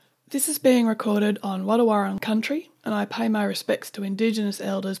This is being recorded on Wadawurrung country, and I pay my respects to Indigenous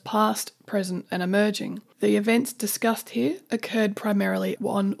elders past, present and emerging. The events discussed here occurred primarily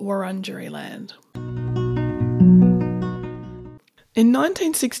on Wurundjeri land. In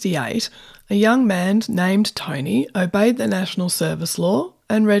 1968, a young man named Tony obeyed the National Service Law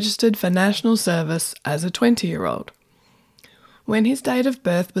and registered for National Service as a 20-year-old. When his date of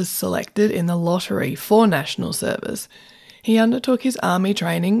birth was selected in the lottery for National Service, he undertook his army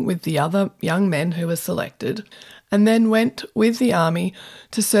training with the other young men who were selected and then went with the army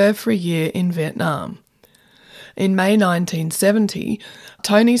to serve for a year in Vietnam. In May 1970,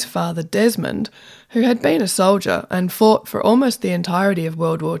 Tony's father Desmond, who had been a soldier and fought for almost the entirety of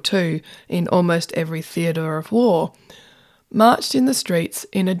World War II in almost every theatre of war, marched in the streets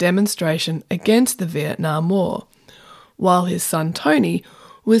in a demonstration against the Vietnam War, while his son Tony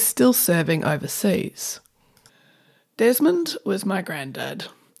was still serving overseas. Desmond was my granddad.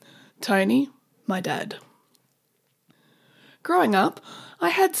 Tony, my dad. Growing up, I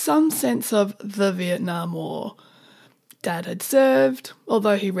had some sense of the Vietnam War. Dad had served,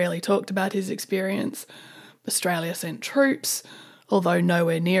 although he rarely talked about his experience. Australia sent troops, although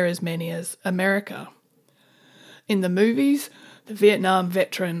nowhere near as many as America. In the movies, the Vietnam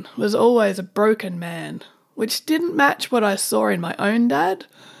veteran was always a broken man, which didn't match what I saw in my own dad,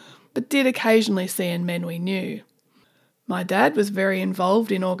 but did occasionally see in men we knew. My dad was very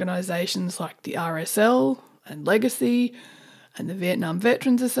involved in organisations like the RSL and Legacy and the Vietnam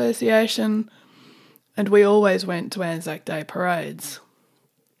Veterans Association, and we always went to Anzac Day parades.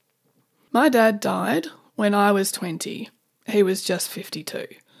 My dad died when I was 20. He was just 52.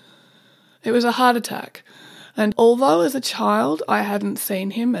 It was a heart attack, and although as a child I hadn't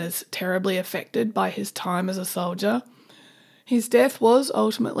seen him as terribly affected by his time as a soldier, his death was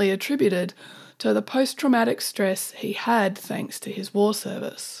ultimately attributed to the post-traumatic stress he had thanks to his war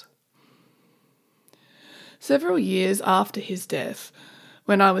service. Several years after his death,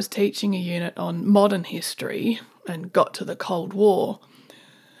 when I was teaching a unit on modern history and got to the Cold War,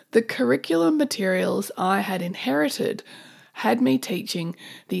 the curriculum materials I had inherited had me teaching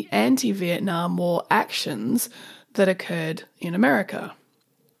the anti-Vietnam War actions that occurred in America.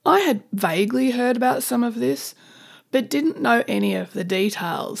 I had vaguely heard about some of this, but didn't know any of the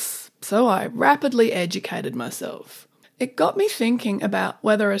details, so I rapidly educated myself. It got me thinking about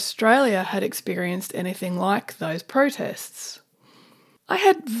whether Australia had experienced anything like those protests. I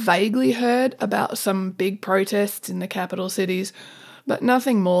had vaguely heard about some big protests in the capital cities, but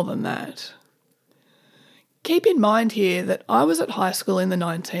nothing more than that. Keep in mind here that I was at high school in the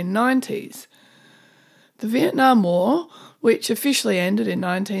 1990s. The Vietnam War, which officially ended in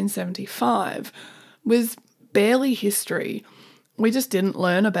 1975, was barely history. We just didn't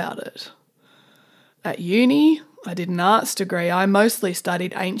learn about it. At uni, I did an arts degree. I mostly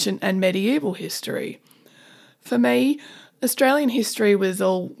studied ancient and medieval history. For me, Australian history was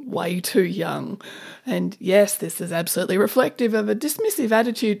all way too young. And yes, this is absolutely reflective of a dismissive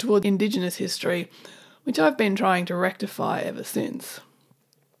attitude toward Indigenous history, which I've been trying to rectify ever since.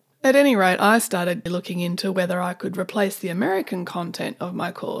 At any rate, I started looking into whether I could replace the American content of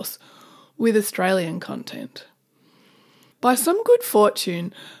my course with Australian content. By some good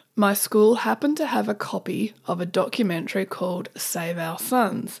fortune, my school happened to have a copy of a documentary called Save Our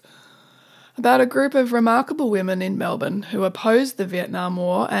Sons, about a group of remarkable women in Melbourne who opposed the Vietnam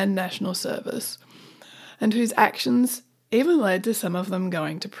War and National Service, and whose actions even led to some of them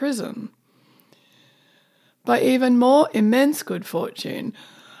going to prison. By even more immense good fortune,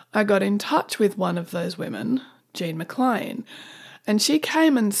 I got in touch with one of those women, Jean McLean, and she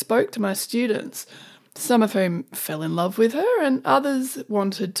came and spoke to my students, some of whom fell in love with her and others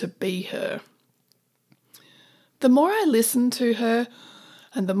wanted to be her. The more I listened to her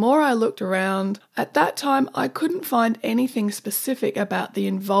and the more I looked around, at that time I couldn't find anything specific about the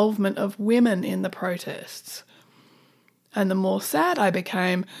involvement of women in the protests. And the more sad I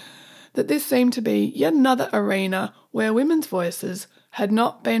became that this seemed to be yet another arena where women's voices had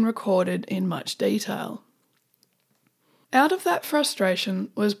not been recorded in much detail. Out of that frustration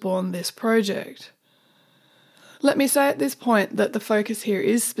was born this project. Let me say at this point that the focus here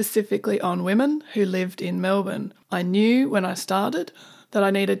is specifically on women who lived in Melbourne. I knew when I started that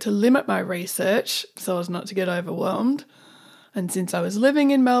I needed to limit my research so as not to get overwhelmed, and since I was living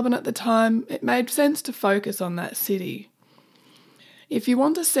in Melbourne at the time, it made sense to focus on that city. If you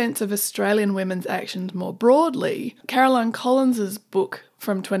want a sense of Australian women's actions more broadly, Caroline Collins's book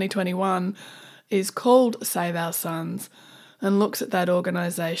from 2021 is called Save Our Sons and looks at that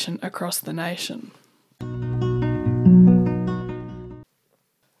organisation across the nation.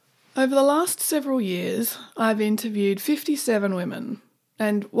 Over the last several years, I've interviewed 57 women,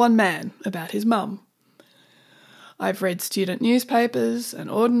 and one man about his mum. I've read student newspapers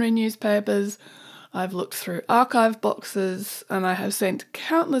and ordinary newspapers. I've looked through archive boxes, and I have sent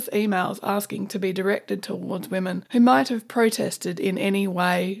countless emails asking to be directed towards women who might have protested in any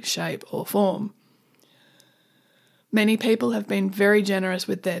way, shape or form. Many people have been very generous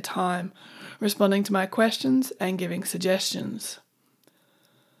with their time, responding to my questions and giving suggestions.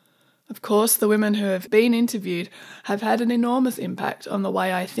 Of course, the women who have been interviewed have had an enormous impact on the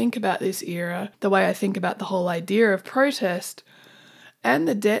way I think about this era, the way I think about the whole idea of protest, and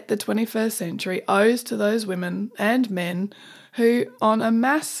the debt the 21st century owes to those women and men who, on a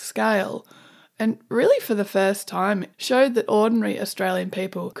mass scale, and really for the first time, showed that ordinary Australian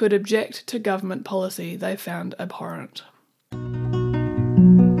people could object to government policy they found abhorrent.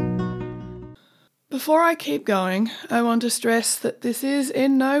 Before I keep going, I want to stress that this is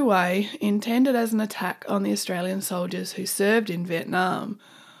in no way intended as an attack on the Australian soldiers who served in Vietnam,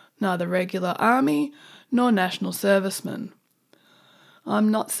 neither regular army nor national servicemen.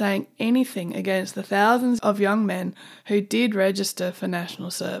 I'm not saying anything against the thousands of young men who did register for national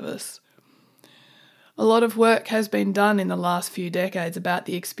service. A lot of work has been done in the last few decades about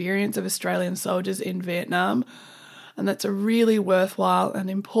the experience of Australian soldiers in Vietnam, and that's a really worthwhile and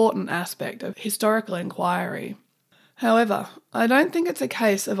important aspect of historical inquiry. However, I don't think it's a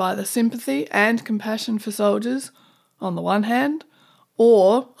case of either sympathy and compassion for soldiers, on the one hand,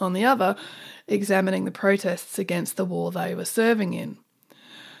 or, on the other, examining the protests against the war they were serving in.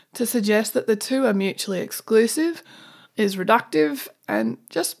 To suggest that the two are mutually exclusive is reductive and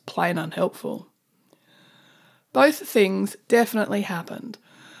just plain unhelpful. Both things definitely happened,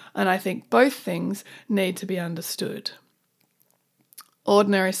 and I think both things need to be understood.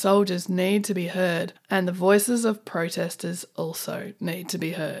 Ordinary soldiers need to be heard, and the voices of protesters also need to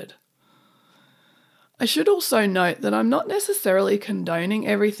be heard. I should also note that I'm not necessarily condoning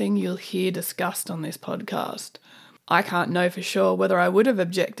everything you'll hear discussed on this podcast. I can't know for sure whether I would have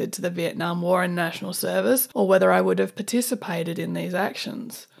objected to the Vietnam War and national service, or whether I would have participated in these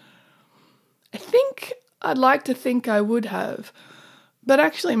actions. I think I'd like to think I would have, but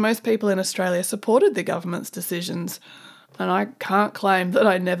actually most people in Australia supported the government's decisions, and I can't claim that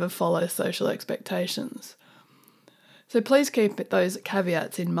I never follow social expectations. So please keep those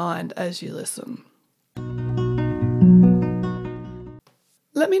caveats in mind as you listen.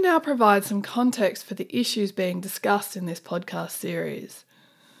 Let me now provide some context for the issues being discussed in this podcast series.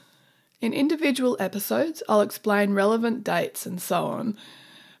 In individual episodes, I'll explain relevant dates and so on,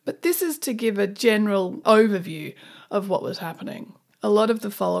 but this is to give a general overview of what was happening. A lot of the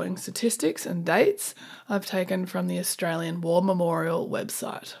following statistics and dates I've taken from the Australian War Memorial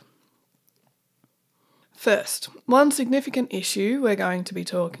website. First, one significant issue we're going to be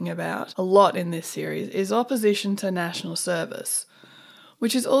talking about a lot in this series is opposition to national service,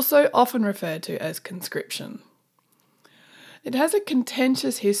 which is also often referred to as conscription. It has a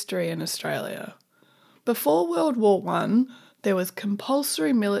contentious history in Australia. Before World War I, there was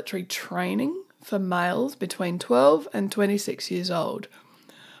compulsory military training for males between 12 and 26 years old,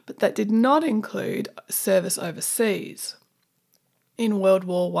 but that did not include service overseas. In World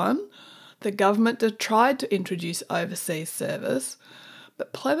War I, the government tried to introduce overseas service,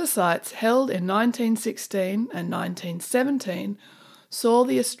 but plebiscites held in 1916 and 1917 saw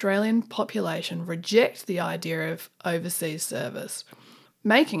the Australian population reject the idea of overseas service,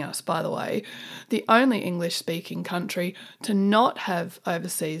 making us, by the way, the only English-speaking country to not have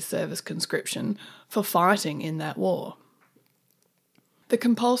overseas service conscription for fighting in that war. The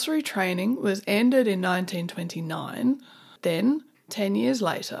compulsory training was ended in 1929. Then, 10 years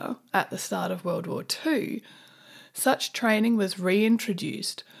later, at the start of World War II, such training was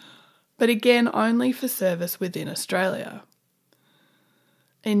reintroduced, but again only for service within Australia.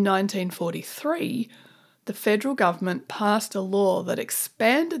 In 1943, the federal government passed a law that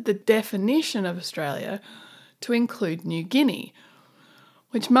expanded the definition of Australia to include New Guinea,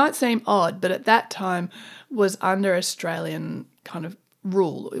 which might seem odd, but at that time was under Australian kind of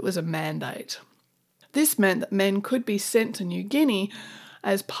rule. It was a mandate. This meant that men could be sent to New Guinea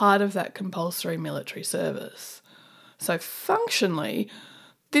as part of that compulsory military service. So functionally,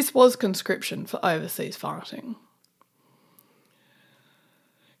 this was conscription for overseas fighting.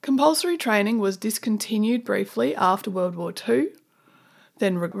 Compulsory training was discontinued briefly after World War II,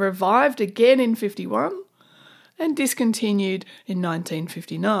 then revived again in 1951 and discontinued in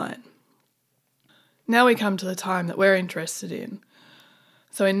 1959. Now we come to the time that we're interested in.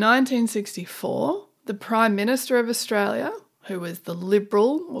 So in 1964, the Prime Minister of Australia, who was the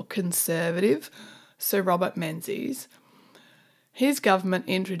Liberal or Conservative Sir Robert Menzies, his government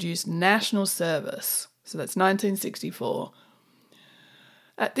introduced national service, so that's 1964.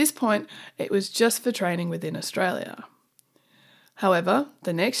 At this point, it was just for training within Australia. However,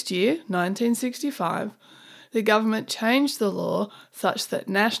 the next year, 1965, the government changed the law such that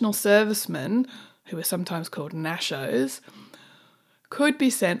national servicemen, who were sometimes called NASHOs, could be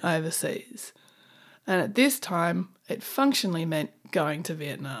sent overseas. And at this time, it functionally meant going to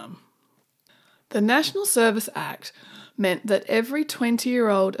Vietnam. The National Service Act meant that every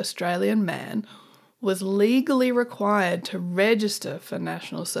 20-year-old Australian man was legally required to register for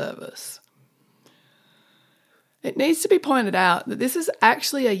national service. It needs to be pointed out that this is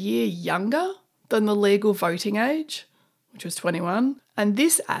actually a year younger than the legal voting age, which was 21, and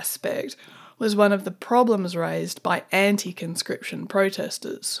this aspect was one of the problems raised by anti-conscription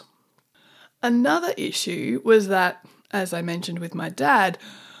protesters. Another issue was that, as I mentioned with my dad,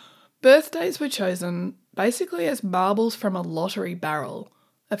 birthdays were chosen basically as marbles from a lottery barrel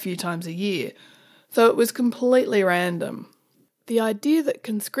a few times a year, so it was completely random. The idea that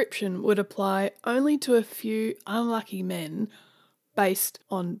conscription would apply only to a few unlucky men based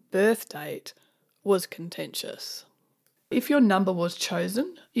on birth date was contentious. If your number was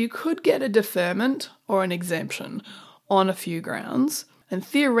chosen, you could get a deferment or an exemption on a few grounds, and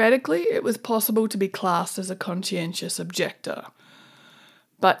theoretically it was possible to be classed as a conscientious objector.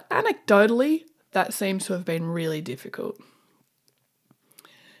 But anecdotally, that seems to have been really difficult.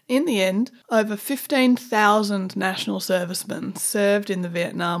 In the end, over 15,000 national servicemen served in the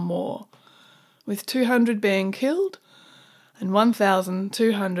Vietnam War, with 200 being killed and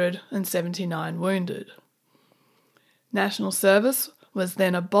 1,279 wounded. National service was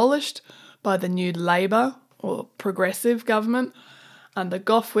then abolished by the new Labour or Progressive government under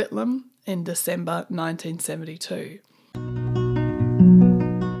Gough Whitlam in December 1972.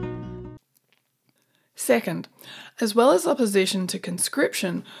 Second, as well as opposition to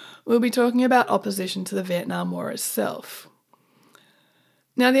conscription, we'll be talking about opposition to the Vietnam War itself.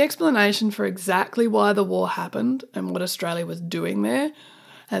 Now, the explanation for exactly why the war happened and what Australia was doing there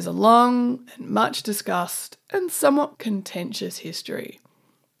has a long and much discussed and somewhat contentious history.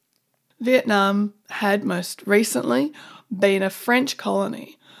 Vietnam had most recently been a French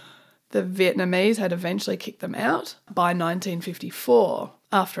colony. The Vietnamese had eventually kicked them out by 1954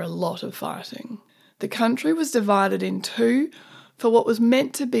 after a lot of fighting. The country was divided in two for what was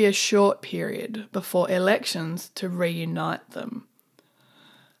meant to be a short period before elections to reunite them.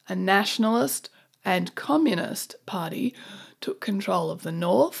 A nationalist and communist party took control of the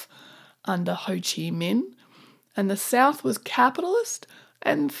north under Ho Chi Minh, and the south was capitalist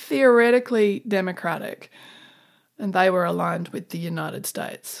and theoretically democratic, and they were aligned with the United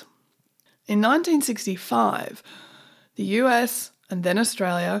States. In 1965, the US and then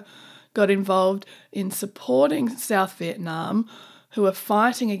Australia got involved in supporting South Vietnam, who were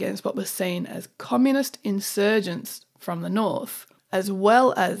fighting against what was seen as communist insurgents from the north, as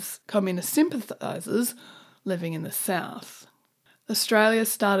well as communist sympathisers living in the south. Australia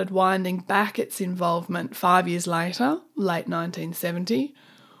started winding back its involvement 5 years later, late 1970,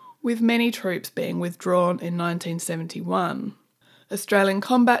 with many troops being withdrawn in 1971. Australian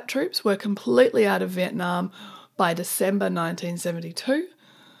combat troops were completely out of Vietnam by December 1972,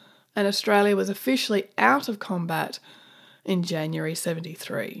 and Australia was officially out of combat in January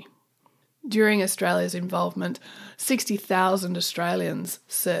 73. During Australia's involvement, 60,000 Australians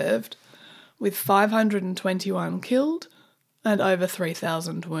served, with 521 killed and over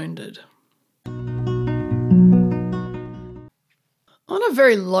 3,000 wounded. On a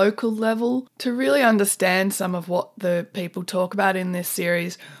very local level, to really understand some of what the people talk about in this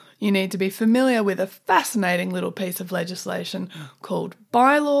series, you need to be familiar with a fascinating little piece of legislation called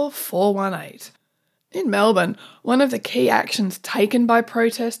Bylaw 418. In Melbourne, one of the key actions taken by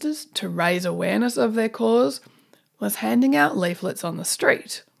protesters to raise awareness of their cause was handing out leaflets on the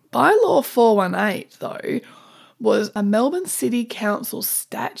street. Bylaw 418, though, was a Melbourne City Council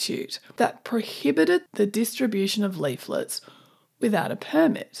statute that prohibited the distribution of leaflets without a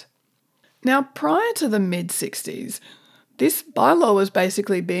permit. Now, prior to the mid-60s, this bylaw was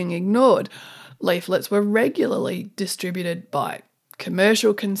basically being ignored. Leaflets were regularly distributed by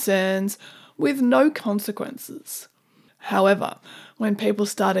commercial concerns with no consequences. However, when people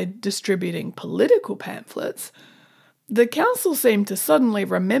started distributing political pamphlets, the council seemed to suddenly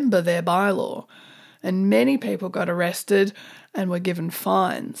remember their bylaw, and many people got arrested and were given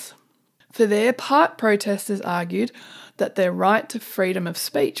fines. For their part, protesters argued that their right to freedom of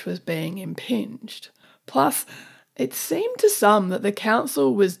speech was being impinged. Plus, it seemed to some that the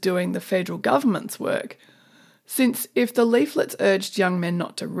council was doing the federal government's work, since if the leaflets urged young men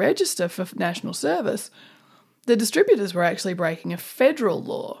not to register for national service, the distributors were actually breaking a federal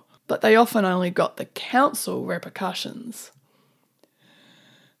law, but they often only got the council repercussions.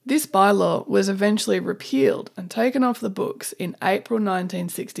 This bylaw was eventually repealed and taken off the books in April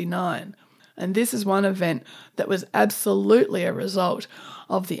 1969, and this is one event that was absolutely a result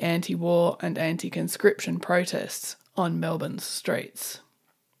of the anti-war and anti-conscription protests on Melbourne's streets.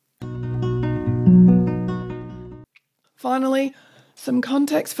 Finally, some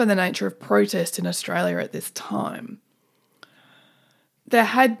context for the nature of protest in Australia at this time. There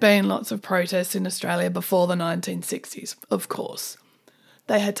had been lots of protests in Australia before the 1960s, of course.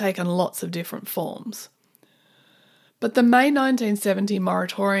 They had taken lots of different forms. But the May 1970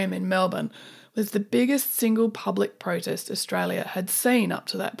 moratorium in Melbourne was the biggest single public protest Australia had seen up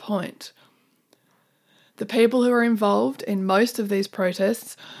to that point. The people who were involved in most of these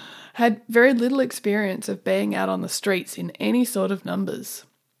protests had very little experience of being out on the streets in any sort of numbers.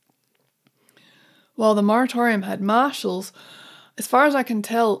 While the moratorium had marshals, as far as I can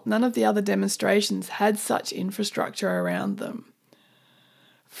tell, none of the other demonstrations had such infrastructure around them.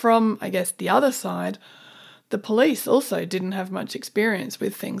 From, I guess, the other side, the police also didn't have much experience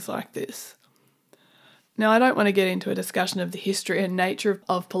with things like this. Now, I don't want to get into a discussion of the history and nature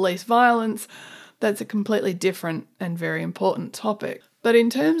of police violence. That's a completely different and very important topic. But in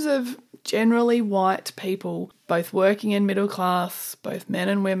terms of generally white people, both working and middle class, both men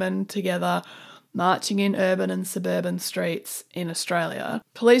and women together, marching in urban and suburban streets in Australia,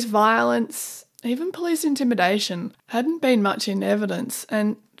 police violence, even police intimidation, hadn't been much in evidence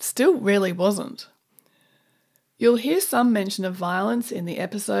and still really wasn't. You'll hear some mention of violence in the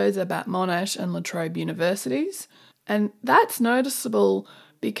episodes about Monash and La Trobe universities, and that's noticeable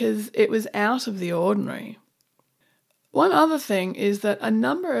because it was out of the ordinary. One other thing is that a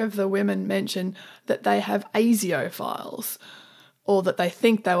number of the women mention that they have ASIO files, or that they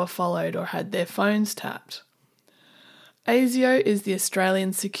think they were followed or had their phones tapped. ASIO is the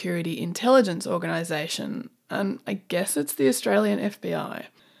Australian Security Intelligence Organisation, and I guess it's the Australian FBI.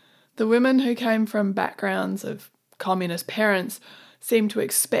 The women who came from backgrounds of communist parents seem to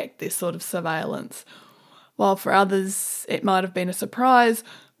expect this sort of surveillance, while for others it might have been a surprise,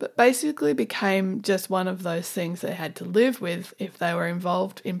 but basically became just one of those things they had to live with if they were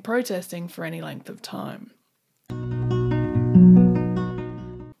involved in protesting for any length of time.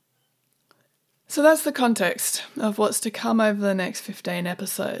 So that's the context of what's to come over the next 15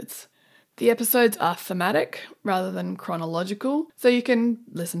 episodes. The episodes are thematic rather than chronological, so you can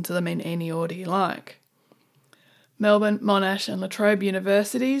listen to them in any order you like. Melbourne, Monash and La Trobe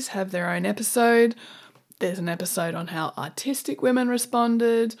universities have their own episode. There's an episode on how artistic women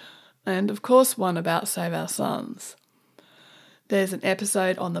responded, and of course one about Save Our Sons. There's an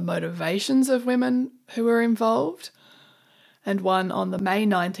episode on the motivations of women who were involved, and one on the May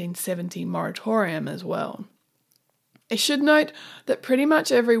 1970 moratorium as well. I should note that pretty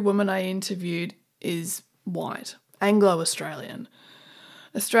much every woman I interviewed is white, Anglo-Australian.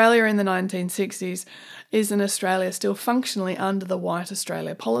 Australia in the 1960s is an Australia still functionally under the White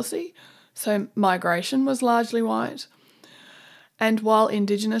Australia policy, so migration was largely white. And while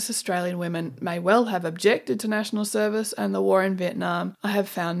Indigenous Australian women may well have objected to national service and the war in Vietnam, I have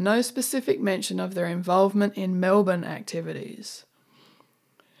found no specific mention of their involvement in Melbourne activities.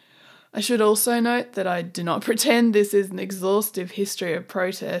 I should also note that I do not pretend this is an exhaustive history of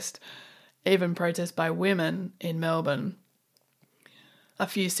protest, even protest by women in Melbourne. A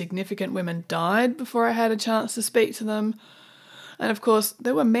few significant women died before I had a chance to speak to them, and of course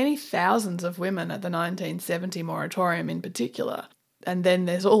there were many thousands of women at the 1970 moratorium in particular. And then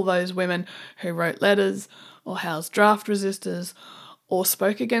there's all those women who wrote letters or housed draft resistors or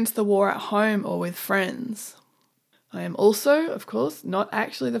spoke against the war at home or with friends. I am also, of course, not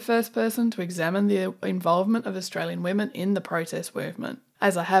actually the first person to examine the involvement of Australian women in the protest movement,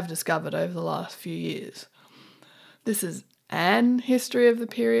 as I have discovered over the last few years. This is an history of the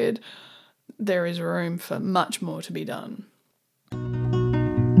period. There is room for much more to be done.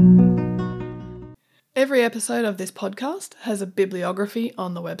 Every episode of this podcast has a bibliography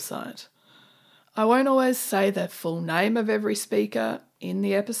on the website. I won't always say the full name of every speaker in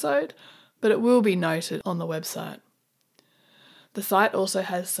the episode, but it will be noted on the website. The site also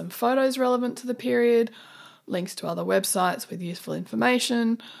has some photos relevant to the period, links to other websites with useful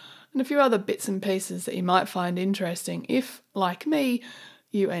information, and a few other bits and pieces that you might find interesting if, like me,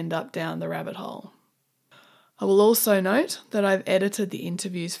 you end up down the rabbit hole. I will also note that I've edited the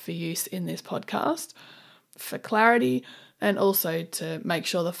interviews for use in this podcast for clarity and also to make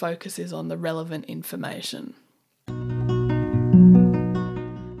sure the focus is on the relevant information.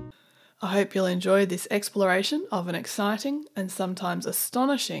 I hope you'll enjoy this exploration of an exciting and sometimes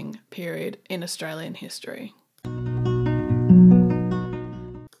astonishing period in Australian history.